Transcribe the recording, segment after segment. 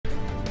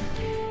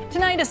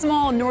Tonight, a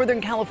small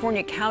Northern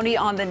California county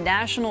on the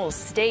national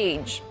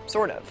stage,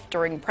 sort of.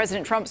 During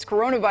President Trump's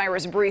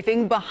coronavirus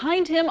briefing,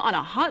 behind him on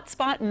a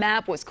hotspot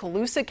map was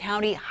Colusa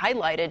County,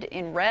 highlighted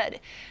in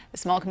red. The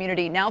small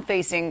community now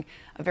facing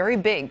a very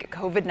big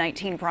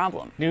COVID-19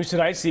 problem. News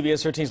tonight,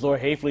 CBS 13's Laura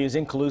Hafley is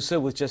in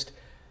Colusa with just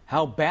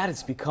how bad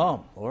it's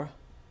become. Laura?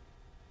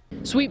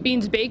 Sweet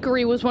Beans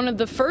Bakery was one of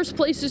the first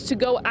places to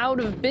go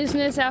out of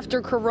business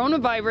after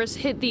coronavirus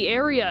hit the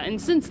area. And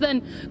since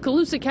then,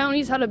 Colusa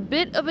County's had a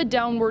bit of a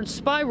downward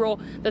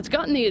spiral that's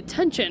gotten the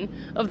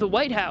attention of the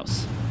White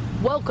House.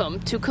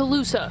 Welcome to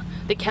Colusa,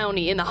 the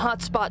county in the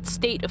hotspot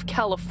state of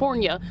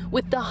California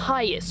with the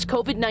highest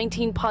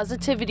COVID-19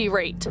 positivity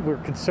rate. We're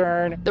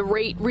concerned. The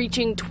rate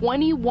reaching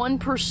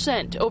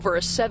 21% over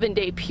a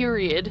 7-day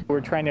period.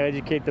 We're trying to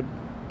educate the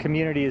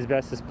community as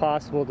best as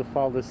possible to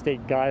follow the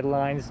state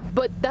guidelines.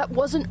 But that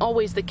wasn't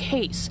always the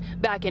case.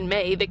 Back in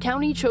May, the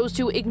county chose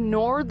to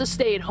ignore the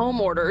stay-at-home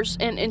orders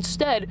and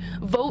instead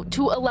vote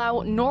to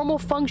allow normal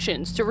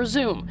functions to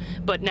resume.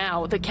 But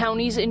now the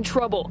county's in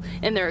trouble,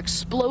 and their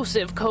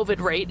explosive COVID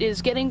rate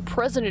is getting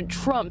President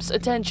Trump's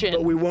attention.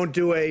 But we won't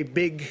do a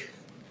big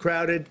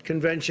crowded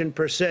convention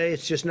per se.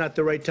 It's just not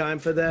the right time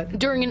for that.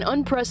 During an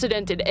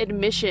unprecedented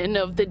admission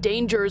of the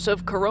dangers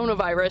of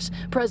coronavirus,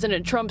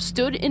 President Trump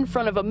stood in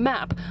front of a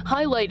map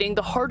highlighting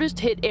the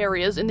hardest hit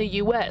areas in the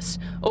U.S.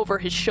 Over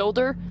his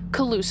shoulder,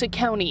 Colusa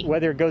County.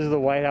 Whether it goes to the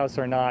White House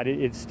or not,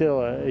 it's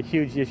still a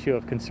huge issue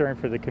of concern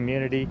for the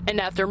community.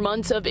 And after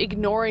months of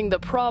ignoring the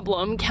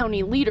problem,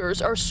 county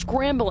leaders are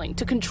scrambling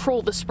to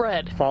control the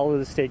spread. Follow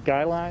the state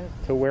guidelines,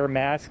 to wear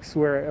masks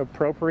where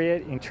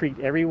appropriate, and treat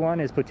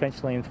everyone as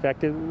potentially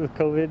infected with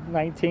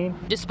COVID-19.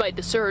 Despite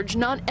the surge,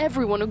 not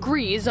everyone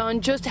agrees on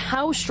just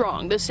how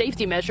strong the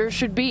safety measures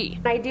should be.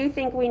 I do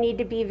think we need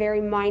to be very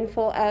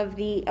mindful of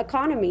the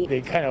economy. They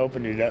kind of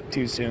opened it up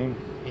too soon,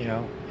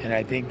 and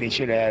I think they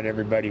should have had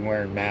everybody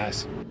wearing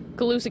masks.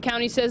 Colusa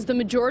County says the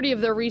majority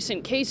of their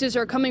recent cases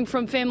are coming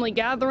from family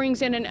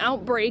gatherings and an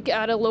outbreak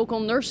at a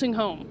local nursing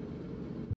home.